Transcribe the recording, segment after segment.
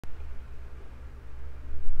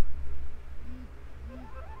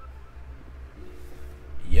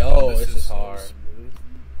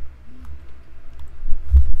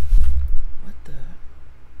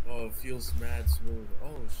feels mad smooth.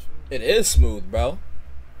 Oh shit. It is smooth, bro.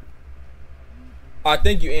 I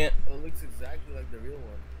thank you, Ant. It looks exactly like the real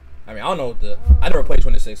one. I mean, I don't know what I never played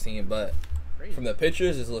 2016, but from the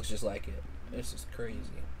pictures, it looks just like it. This is crazy.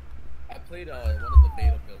 I played one of the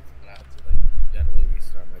beta builds, but I had to like generally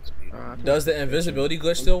restart my computer. Does the invisibility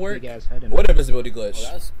glitch still work? What What invisibility glitch?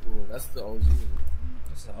 Oh, that's cool. That's the OG.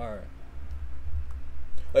 That's hard.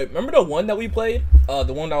 Wait, remember the one that we played?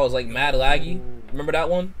 The one that was like mad laggy. Remember that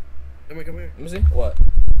one? Come here. Let me see. What?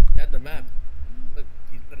 He had the map. Look,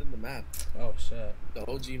 he put in the map. Oh shit. The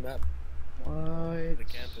OG map. What? The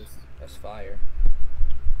campus. That's fire.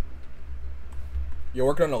 You're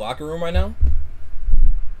working on the locker room right now?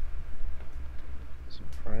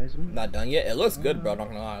 Surprise me. Not done yet. It looks good, bro. Not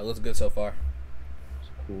gonna lie. It looks good so far. It's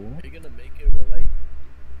cool. Are you gonna make it where like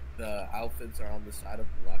the outfits are on the side of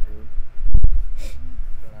the locker room? You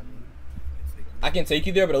know what I mean? I can take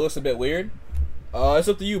you there, but it looks a bit weird. It's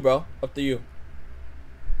up to you, bro. Up to you.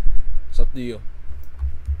 It's up to you.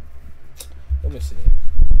 Let me see.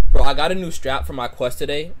 Bro, I got a new strap for my quest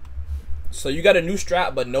today. So you got a new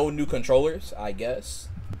strap, but no new controllers, I guess.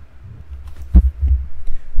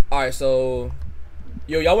 Alright, so...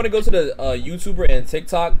 Yo, y'all want to go to the YouTuber and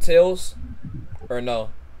TikTok tales? Or no?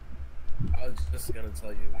 I was just gonna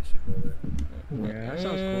tell you we should go there. Yeah, that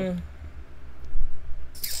sounds cool.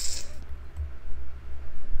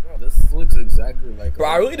 Bro, this looks exactly like. Bro,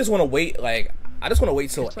 I really just want to wait, like... I just want to wait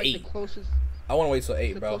till It's like 8. the closest. I want to wait till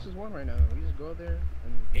 8, The bro. closest one right now. We just go there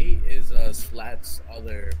and 8 is Slat's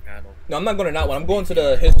other panel. No, I'm not going to that one. I'm going to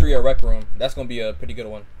the History of Rec Room. That's going to be a pretty good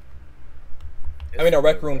one. I mean, a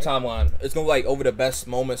Rec Room timeline. It's going to be, like, over the best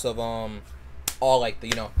moments of, all, like, the,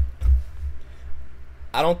 you know.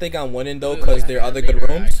 I don't think I'm winning, though, because there are other good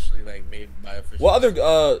rooms. Actually, like, made by official. What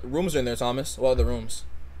other, rooms are in there, Thomas? What other rooms?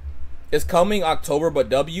 It's coming October, but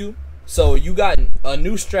W. So, you got a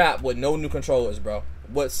new strap with no new controllers, bro.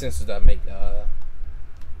 What sense does that make?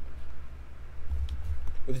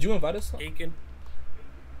 Did you invite us? Aiken,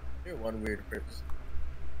 you're one weird person.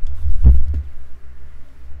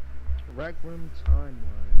 Rec Room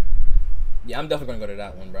timeline. Yeah, I'm definitely gonna go to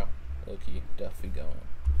that one, bro. Low key, definitely going.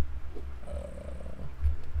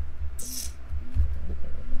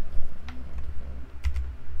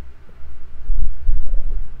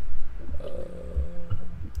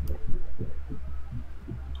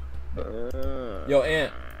 Yo,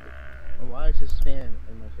 Ant. Why is his fan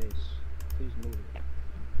in my face? Please move it.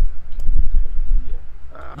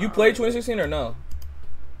 You played 2016 or no?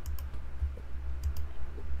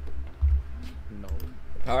 No.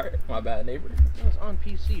 Alright, my bad, neighbor. It was on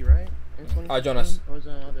PC, right? Alright, Jonas. Or was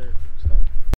it on other?